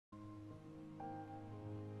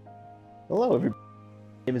Hello everybody,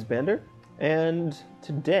 my name is Bander, and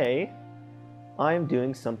today I'm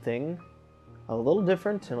doing something a little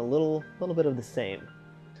different and a little bit of the same.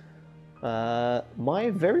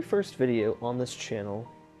 My very first video on this channel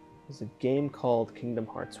was a game called Kingdom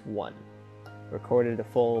Hearts 1. Recorded a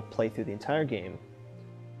full playthrough the entire game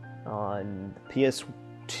on the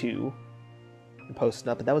PS2 and posted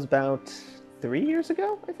up, and that was about 3 years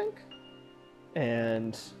ago, I think?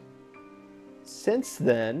 And since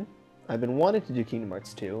then, I've been wanting to do Kingdom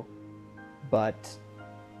Hearts 2, but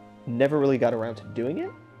never really got around to doing it.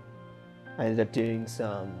 I ended up doing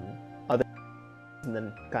some other and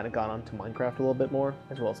then kind of got onto Minecraft a little bit more,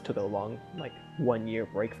 as well as took a long, 1 year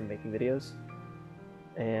break from making videos.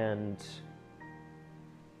 And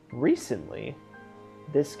recently,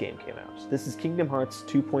 this game came out. This is Kingdom Hearts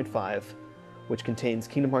 2.5, which contains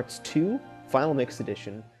Kingdom Hearts 2 Final Mix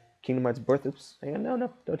Edition, Kingdom Hearts Birth... Oops, hang on,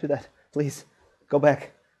 no, don't do that. Please, go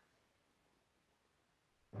back.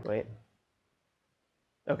 Wait.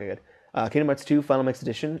 Okay, good. Kingdom Hearts 2 Final Mix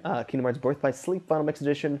Edition, Kingdom Hearts Birth by Sleep Final Mix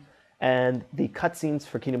Edition, and the cutscenes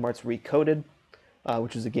for Kingdom Hearts Recoded,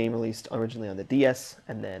 which was a game released originally on the DS,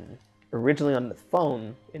 and then originally on the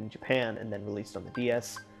phone in Japan, and then released on the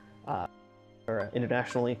DS, or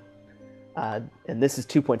internationally. And this is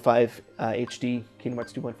 2.5 HD, Kingdom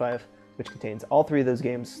Hearts 2.5, which contains all three of those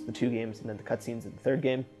games, the two games, and then the cutscenes in the third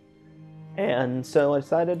game. And so I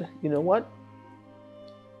decided, you know what?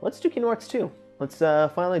 Let's do Kingdom Hearts 2. Let's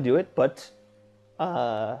finally do it, but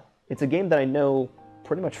it's a game that I know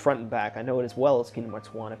pretty much front and back. I know it as well as Kingdom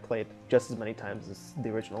Hearts 1. I've played just as many times as the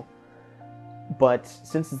original. But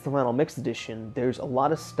since it's the Final Mix Edition, there's a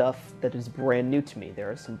lot of stuff that is brand new to me. There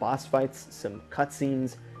are some boss fights, some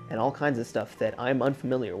cutscenes, and all kinds of stuff that I'm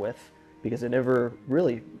unfamiliar with because I never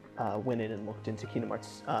really went in and looked into Kingdom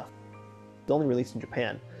Hearts. It's only released in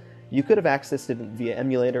Japan. You could have accessed it via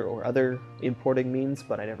emulator or other importing means,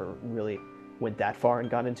 but I never really went that far and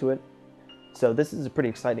got into it. So this is a pretty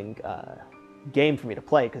exciting game for me to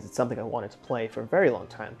play because it's something I wanted to play for a very long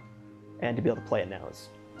time, and to be able to play it now is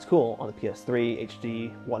cool on the PS3,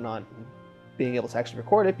 HD, whatnot, and being able to actually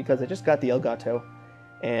record it because I just got the Elgato,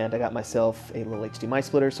 and I got myself a little HDMI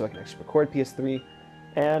splitter so I can actually record PS3,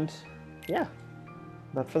 and yeah,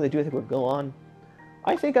 without further ado, I think we'll go on.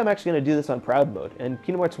 I think I'm actually going to do this on Proud Mode, and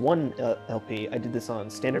Kingdom Hearts 1 LP, I did this on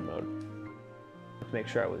Standard Mode to make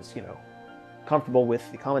sure I was, comfortable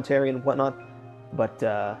with the commentary and whatnot, but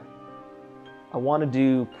I want to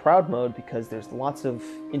do Proud Mode because there's lots of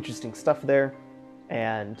interesting stuff there,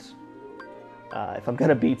 and if I'm going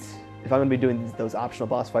to be doing those optional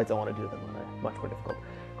boss fights, I want to do them on a much more difficult.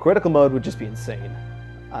 Critical Mode would just be insane.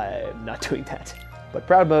 I'm not doing that, but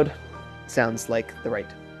Proud Mode sounds like the right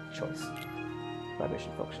choice.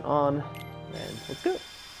 Vibration function on, and let's go.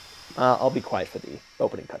 I'll be quiet for the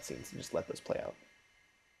opening cutscenes and just let those play out.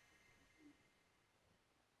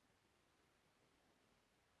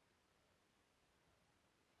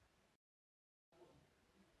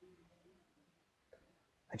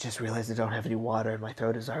 I just realized I don't have any water and my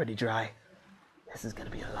throat is already dry. This is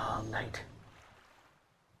gonna be a long night.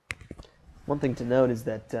 One thing to note is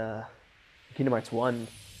that Kingdom Hearts 1,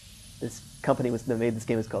 this company that made this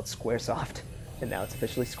game is called Squaresoft, and now it's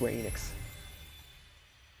officially Square Enix.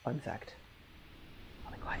 Fun fact.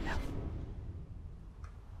 I'll be quiet now.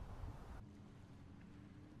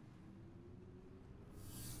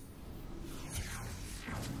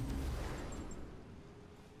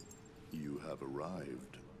 You have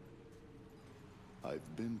arrived.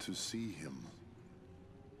 I've been to see him.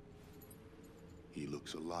 He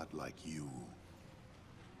looks a lot like you.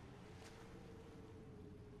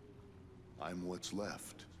 I'm what's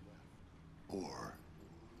left. Or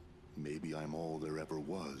maybe I'm all there ever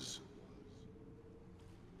was.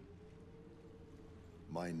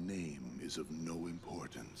 My name is of no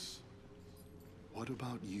importance. What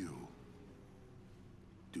about you?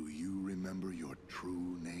 Do you remember your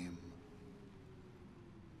true name?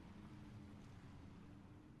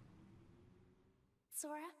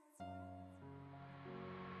 Sora?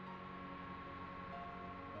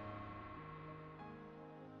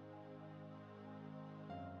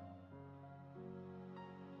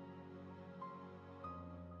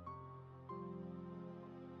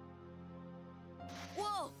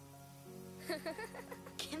 Whoa!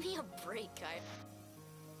 Give me a break, guy.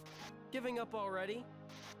 Giving up already?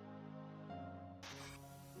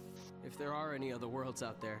 If there are any other worlds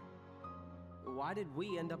out there, why did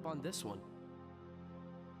we end up on this one?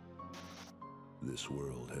 This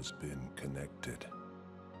world has been connected.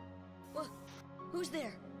 What? Who's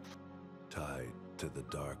there? Tied to the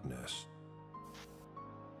darkness.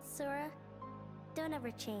 Sora, don't ever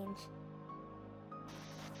change.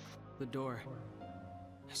 The door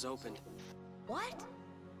is opened. What?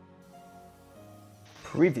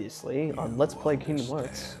 Previously on Let's Play Kingdom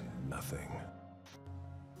Hearts. Nothing.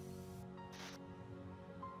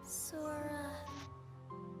 Sora.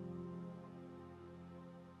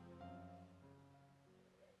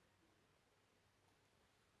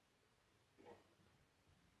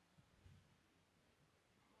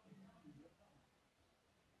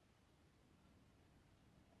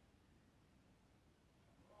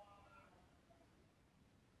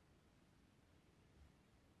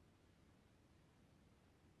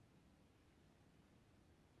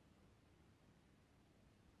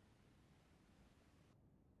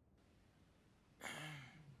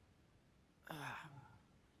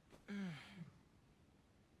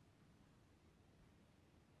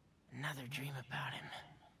 Another dream about him.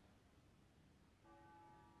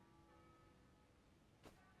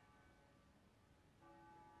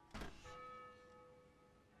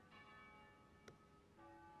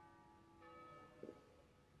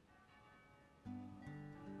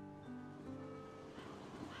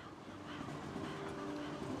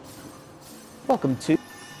 Welcome to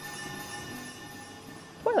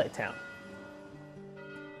Twilight Town.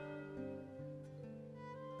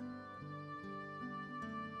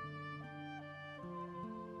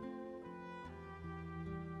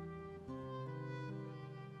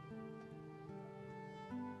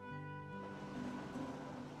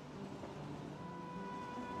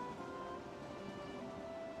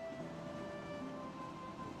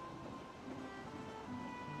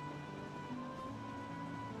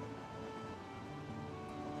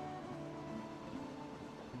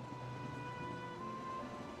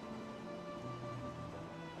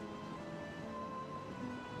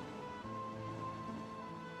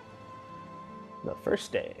 The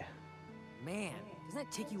first day. Man, doesn't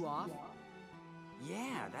that tick you off?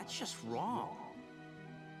 Yeah, that's just wrong.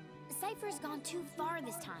 Cypher's gone too far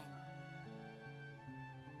this time.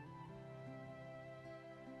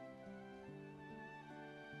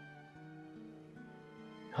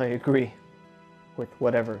 I agree with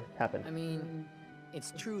whatever happened. I mean,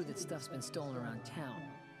 it's true that stuff's been stolen around town,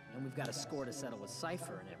 and we've got a score to settle with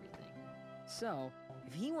Cypher and everything. So,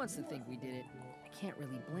 if he wants to think we did it, I can't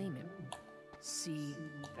really blame him. See,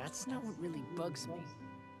 that's not what really bugs me.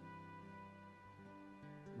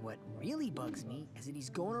 What really bugs me is that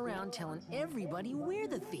he's going around telling everybody we're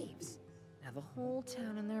the thieves. Now the whole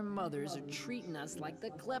town and their mothers are treating us like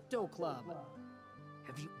the Klepto Club.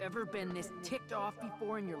 Have you ever been this ticked off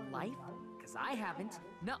before in your life? Because I haven't.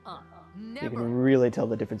 Nuh-uh. You Never. can really tell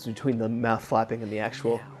the difference between the mouth flapping and the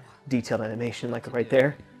actual detailed animation, like right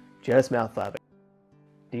there. Just mouth flapping.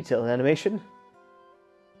 Detailed animation.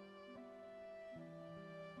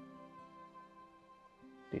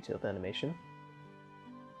 Detailed animation.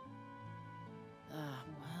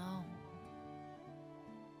 Well...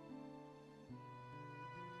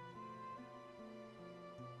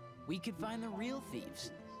 We could find the real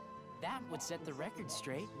thieves. That would set the record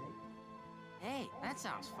straight. Hey, that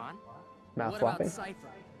sounds fun. Mouth What flapping. about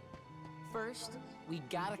Cypher? First, we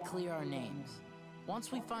gotta clear our names. Once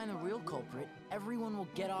we find the real culprit, everyone will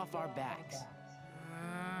get off our backs.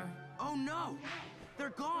 Oh no!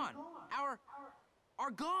 They're gone! Are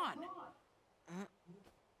gone!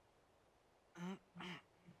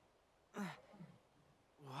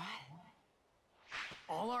 What?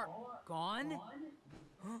 All are gone?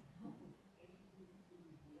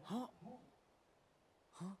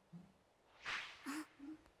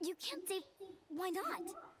 You can't say... Why not?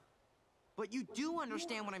 But you do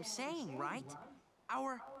understand what I'm saying, right?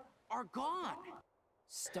 Are gone.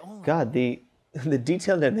 Stolen. God, the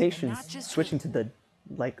detailed animations not just switching to the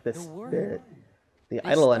like this word. the They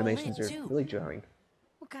idle stole animations it, are too. really jarring.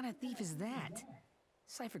 What kind of thief is that?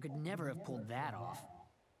 Cypher could never have pulled that off.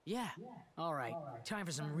 Yeah. All right, time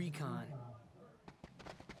for some recon.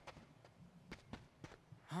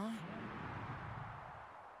 Huh?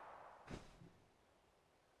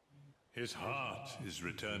 His heart is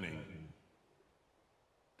returning.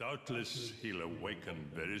 Doubtless he'll awaken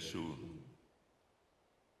very soon.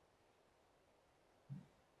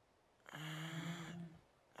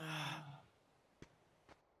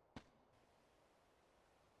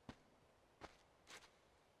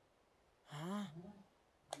 Huh?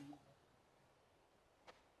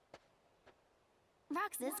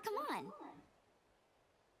 Roxas, come on.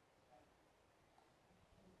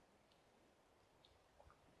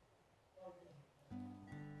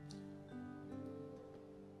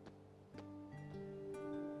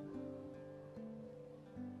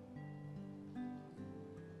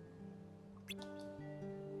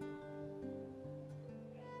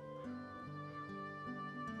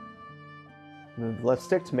 Move the left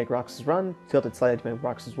stick to make Roxas run. Tilt it slightly to make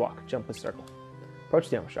Roxas walk. Jump a circle. Approach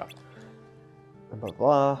the armor shop. And blah,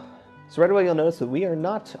 blah. So right away you'll notice that we are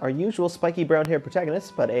not our usual spiky brown-haired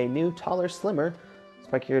protagonist, but a new, taller, slimmer,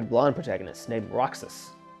 spiky-haired blonde protagonist named Roxas.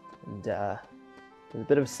 And there's a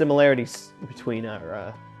bit of similarities between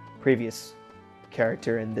our previous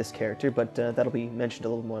character and this character, but that'll be mentioned a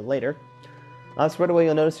little more later. So right away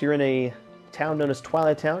you'll notice you're in a town known as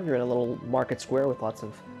Twilight Town. You're in a little market square with lots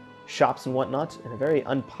of shops and whatnot, and a very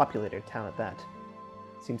unpopulated town at that.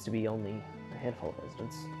 Seems to be only a handful of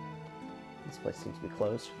residents. This place seems to be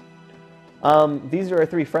closed. These are our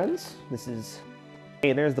three friends. This is...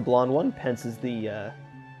 Hey, there's the blonde one. Pence is the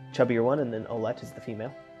chubbier one, and then Olette is the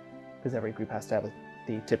female. Because every group has to have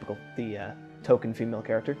the token female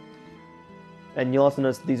character. And you'll also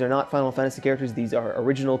notice that these are not Final Fantasy characters, these are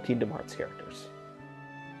original Kingdom Hearts characters.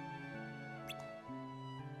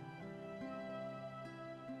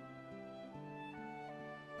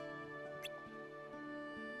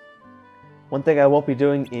 One thing I won't be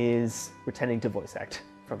doing is pretending to voice act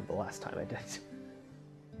from the last time I did.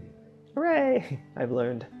 Hooray! I've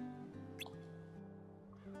learned.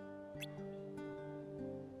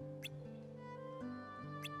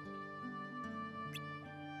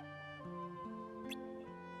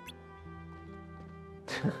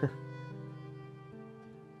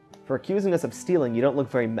 For accusing us of stealing, you don't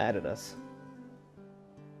look very mad at us.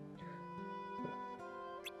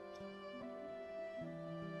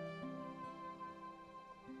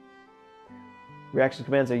 Reaction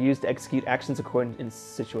commands are used to execute actions according in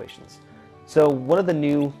situations. So one of the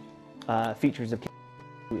new features of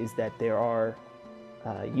KH2 is that there are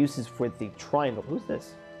uses for the triangle. Who's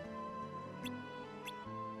this?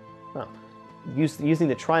 Oh. Using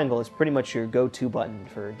the triangle is pretty much your go-to button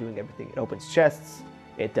for doing everything. It opens chests,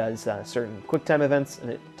 it does certain QuickTime events,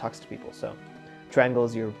 and it talks to people. So triangle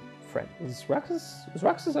is your friend. Was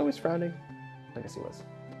Roxas always frowning? I guess he was.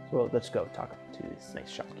 So well, let's go talk to this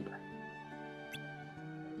nice shopkeeper.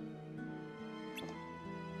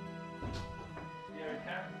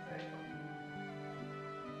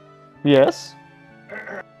 Yes?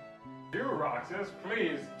 You, Roxas,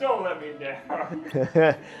 please don't let me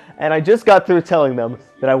down. And I just got through telling them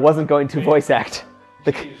that I wasn't going to voice act.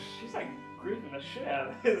 Jeez, she's like creeping the shit out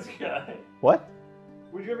of this guy. What?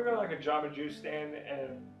 Would you ever go to like a Jamba Juice stand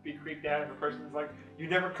and be creeped out if a person's like, you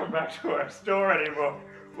never come back to our store anymore?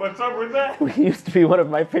 What's up with that? We used to be one of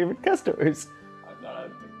my favorite customers. I'm not.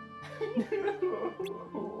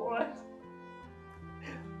 What?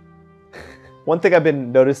 One thing I've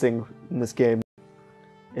been noticing in this game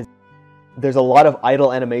is there's a lot of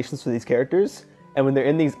idle animations for these characters, and when they're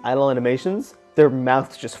in these idle animations, their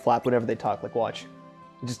mouths just flap whenever they talk. Like, watch.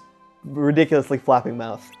 Just ridiculously flapping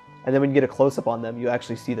mouth. And then when you get a close-up on them, you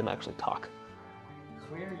actually see them actually talk.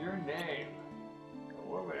 Clear your name.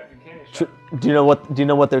 What would I candy shop? Do you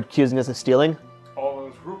know what they're accusing us of stealing? All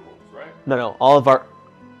those rubles, right? No. All of our...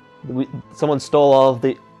 someone stole all of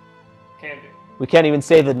the... Candy. We can't even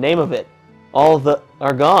say the name of it. All of the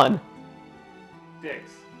are gone.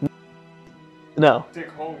 Dicks. No. Dick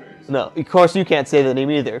holders. No. Of course you can't say the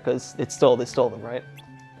name either, because they stole them, right?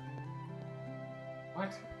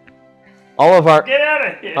 What? All of our Get out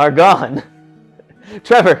of here! are gone.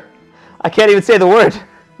 Trevor, I can't even say the word.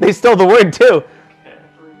 They stole the word too.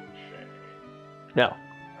 No. Okay.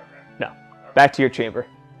 No. Back to your chamber.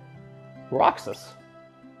 Roxas.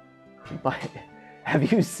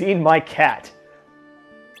 Have you seen my cat?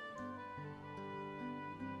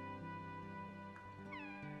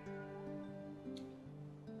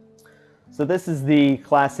 So this is the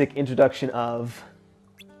classic introduction of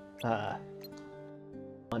on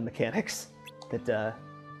mechanics that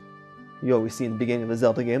you always see in the beginning of a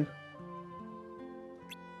Zelda game.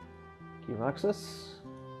 Key Roxas,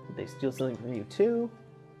 did they steal something from you too?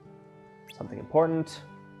 Something important.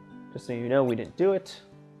 Just so you know, we didn't do it.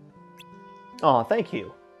 Aw, thank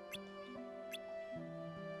you.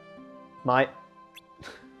 My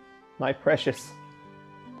precious.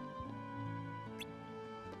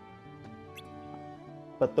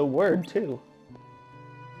 But the word, too.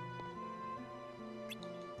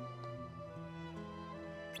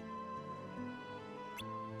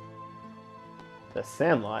 The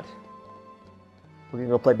Sandlot? We're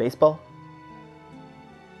gonna go play baseball?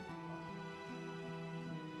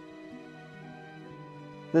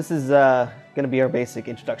 This is gonna be our basic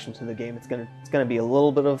introduction to the game. It's gonna be a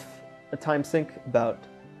little bit of a time sink, about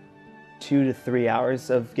 2 to 3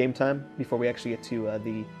 hours of game time before we actually get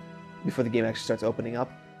to before the game actually starts opening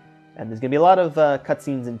up. And there's going to be a lot of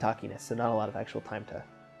cutscenes and talkiness, so not a lot of actual time to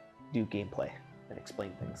do gameplay and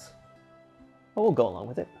explain things. But we'll go along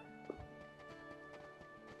with it.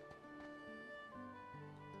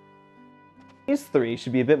 These three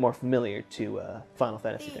should be a bit more familiar to Final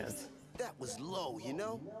Fantasy fans. That was low, you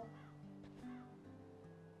know?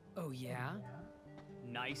 Oh, yeah?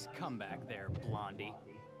 Nice comeback there, Blondie.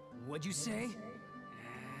 What'd you say?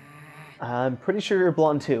 I'm pretty sure you're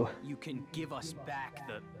blonde too. You can give us back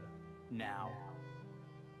the... now.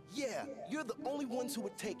 Yeah, you're the only ones who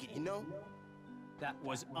would take it, you know? That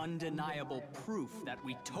was undeniable proof that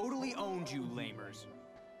we totally owned you, lamers.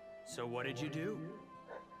 So what did you do?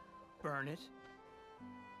 Burn it?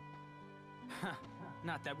 Huh,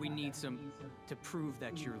 not that we need some to prove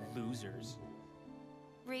that you're losers.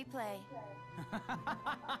 Replay.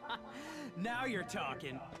 Now you're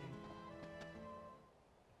talking.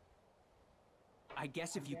 I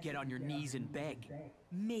guess if you get on your knees and beg,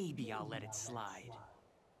 maybe I'll let it slide.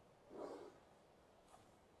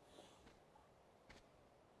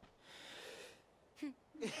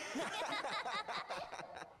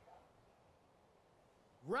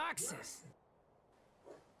 Roxas!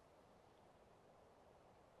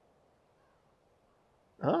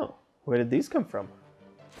 Oh, where did these come from?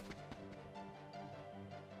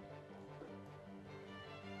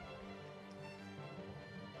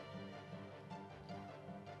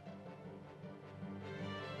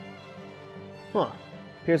 Huh.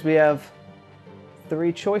 Appears we have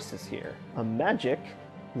three choices here. A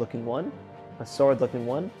magic-looking one, a sword-looking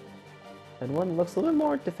one, and one looks a little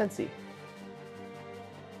more defensive.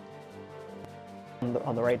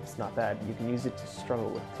 On the right, it's not bad. You can use it to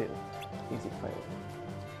struggle with, too. Easy to fight with.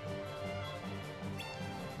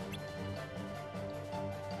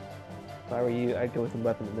 If I were you, I'd go with the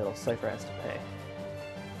weapon in the middle. Cypher has to pay.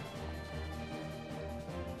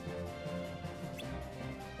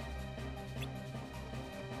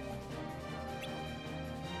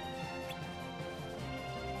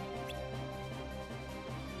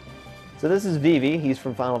 So this is Vivi. He's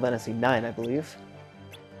from Final Fantasy IX, I believe.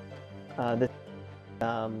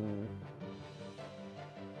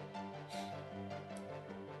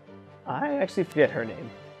 I actually forget her name.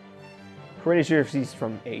 Pretty sure she's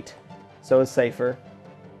from 8. So is Cypher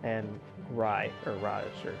and Rai, or Raj,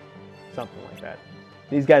 or something like that.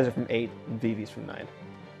 These guys are from 8, and Vivi's from 9.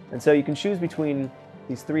 And so you can choose between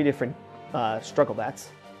these three different struggle bats.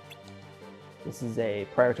 This is a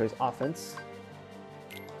prioritize offense.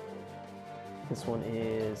 This one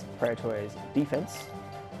is prioritize defense.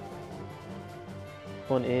 This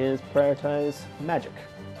one is prioritize magic.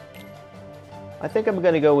 I think I'm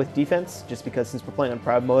going to go with defense, just because since we're playing on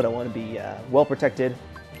proud mode, I want to be well protected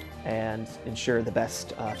and ensure the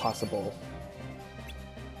best possible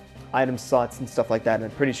item slots and stuff like that. And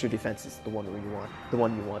I'm pretty sure defense is the one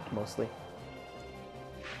you want mostly.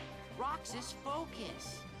 Roxas,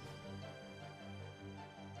 focus.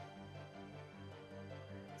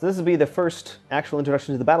 So this will be the first actual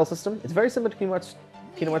introduction to the battle system. It's very similar to Kingdom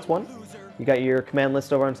Hearts 1. You got your command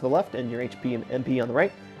list over onto the left and your HP and MP on the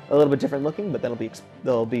right. A little bit different looking, but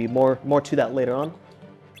there'll be more to that later on.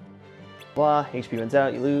 Blah, HP runs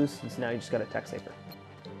out, you lose, and so now you just gotta attack Cypher.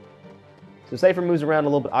 So Cypher moves around a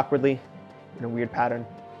little bit awkwardly, in a weird pattern.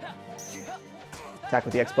 Attack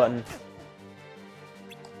with the X button.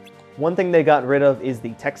 One thing they got rid of is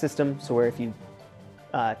the tech system, so where if you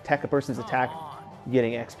tech a person's attack, you're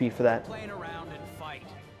getting XP for that.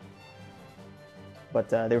 But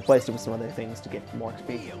they replaced it with some other things to get more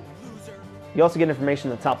XP. You also get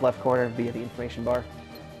information in the top left corner via the information bar.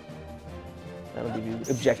 That'll give you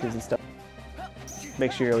objectives and stuff.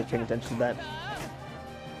 Make sure you're always paying attention to that.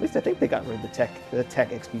 At least I think they got rid of the tech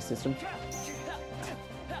XP system.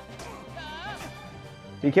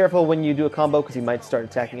 Be careful when you do a combo, because you might start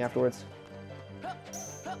attacking afterwards.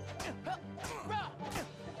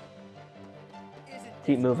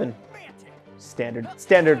 Keep moving.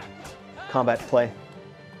 Standard combat play.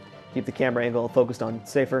 Keep the camera angle focused on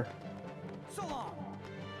Cypher.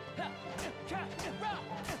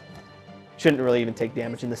 Shouldn't really even take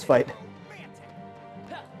damage in this fight.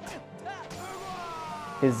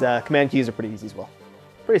 His command keys are pretty easy as well.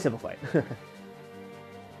 Pretty simple fight.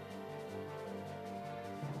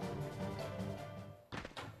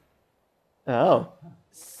 Oh.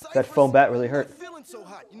 That foam bat really hurt. Feeling so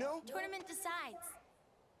hot, you know? Tournament decides.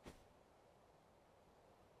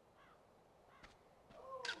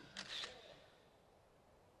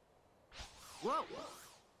 Whoa.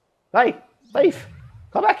 Hey, Leaf,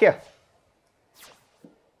 come back here.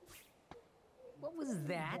 What was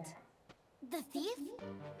that? The thief?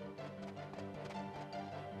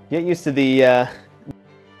 Get used to the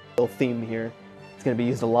little theme here. It's going to be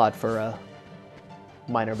used a lot for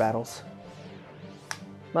minor battles.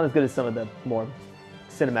 Not as good as some of the more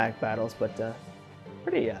cinematic battles, but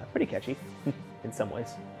pretty catchy in some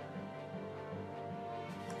ways.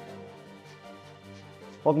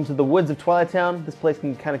 Welcome to the woods of Twilight Town. This place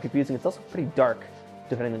can be kind of confusing. It's also pretty dark,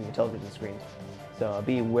 depending on your television screen. So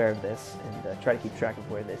be aware of this and try to keep track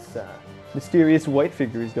of where this mysterious white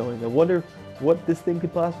figure is going. I wonder what this thing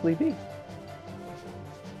could possibly be.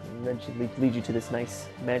 And then should lead you to this nice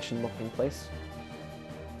mansion-looking place,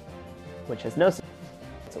 which has no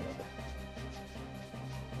whatsoever.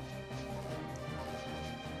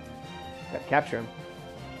 Gotta capture him.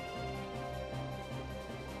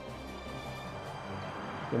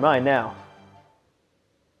 You're mine now.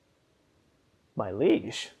 My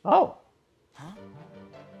liege. Oh. Huh?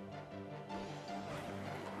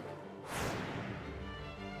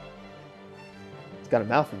 He's got a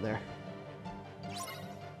mouth in there.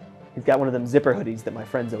 He's got one of them zipper hoodies that my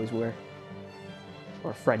friends always wear.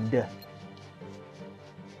 Or friend.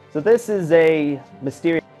 So this is a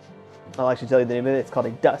mysterious... I'll actually tell you the name of it. It's called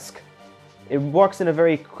a dusk. It works in a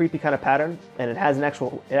very creepy kind of pattern, and it has it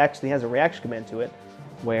actually has a reaction command to it,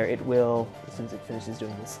 where it will, as soon as it finishes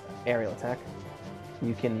doing this aerial attack,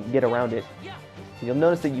 you can get around it. You'll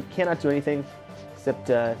notice that you cannot do anything except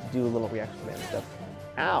do a little reaction command stuff.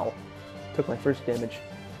 Ow! Took my first damage.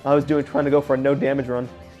 I was trying to go for a no damage run.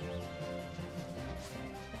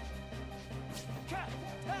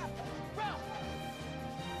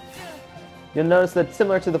 You'll notice that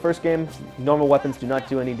similar to the first game, normal weapons do not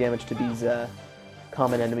do any damage to these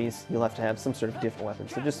common enemies. You'll have to have some sort of different weapon.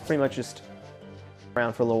 So just pretty much just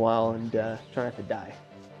around for a little while and try not to die.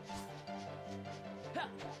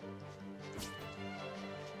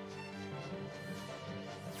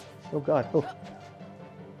 Oh god. Oh.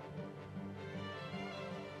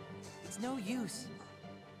 It's no use.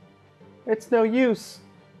 It's no use.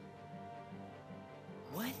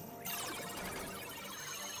 What?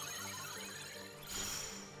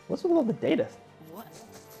 What's with all the data?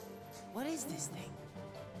 What is this thing?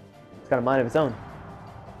 It's got a mind of its own.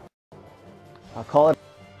 I'll call it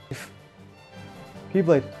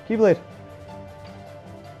Keyblade. Keyblade.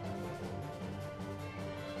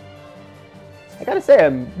 I gotta say,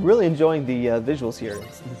 I'm really enjoying the visuals here.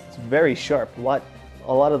 It's very sharp. A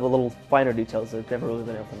lot of the little finer details I've never really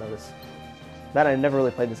been able to notice. That I never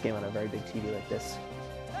really played this game on a very big TV like this.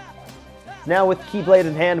 Now with Keyblade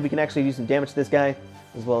in hand, we can actually do some damage to this guy,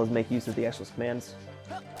 as well as make use of the actual commands.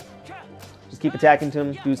 Just keep attacking to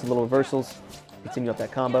him, do some little reversals, continue up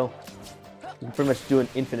that combo. You can pretty much do an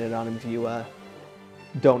infinite on him if you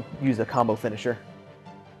don't use a combo finisher.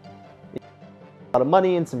 A lot of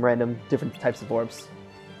money and some random different types of orbs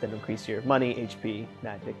that increase your money, HP,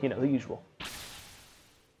 magic, you know, the usual.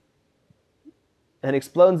 And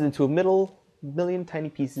explodes into a million tiny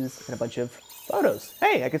pieces and a bunch of photos.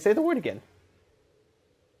 Hey, I can say the word again.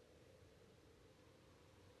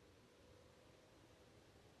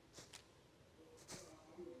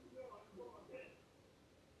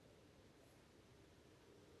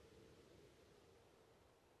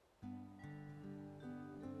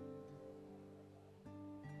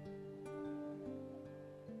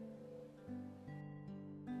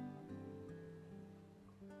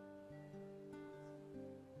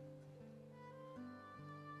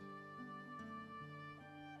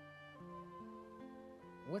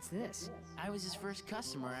 What's this? I was his first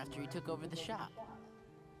customer after he took over the shop.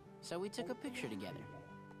 So we took a picture together.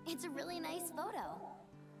 It's a really nice photo.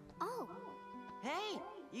 Oh. Hey,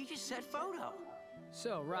 you just said photo.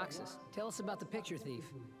 So, Roxas, tell us about the picture thief.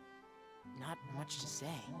 Not much to say.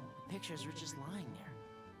 The pictures were just lying there.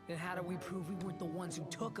 Then how do we prove we weren't the ones who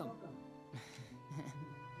took them?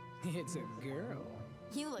 It's a girl.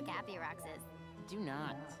 You look happy, Roxas. Do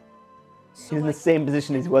not. He's in the same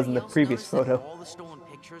position as he was in the previous photo. All the stolen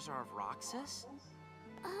pictures are of Roxas?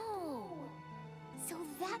 Oh. So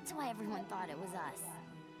that's why everyone thought it was us.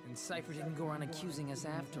 And Cypher didn't go around accusing us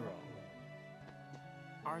after all.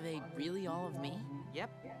 Are they really all of me?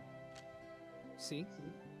 Yep. See?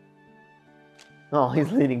 Oh,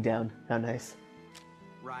 he's leaning down. How nice.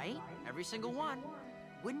 Right? Every single one.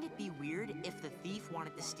 Wouldn't it be weird if the thief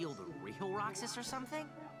wanted to steal the real Roxas or something?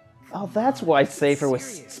 Oh, that's why Cypher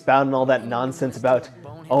was spouting all that nonsense about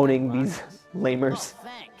owning these lamers. Oh,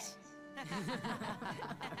 thanks.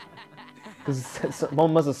 Because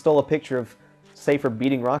someone must have stole a picture of Cypher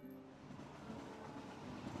beating Rock.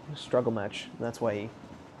 Struggle match. That's why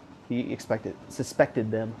he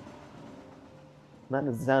suspected them. Not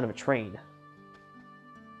the sound of a train.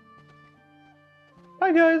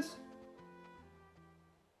 Bye, guys.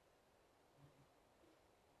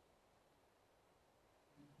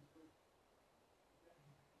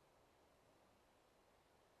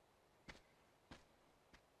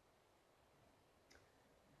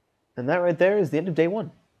 And that right there is the end of day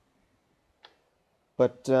one.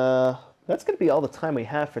 But that's going to be all the time we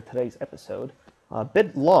have for today's episode. A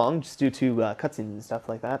bit long, just due to cutscenes and stuff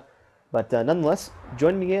like that. But nonetheless,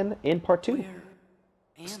 join me again in part 2. Where am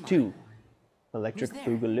I? Two. Electric Who's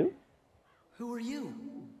there? Boogaloo. Who are you?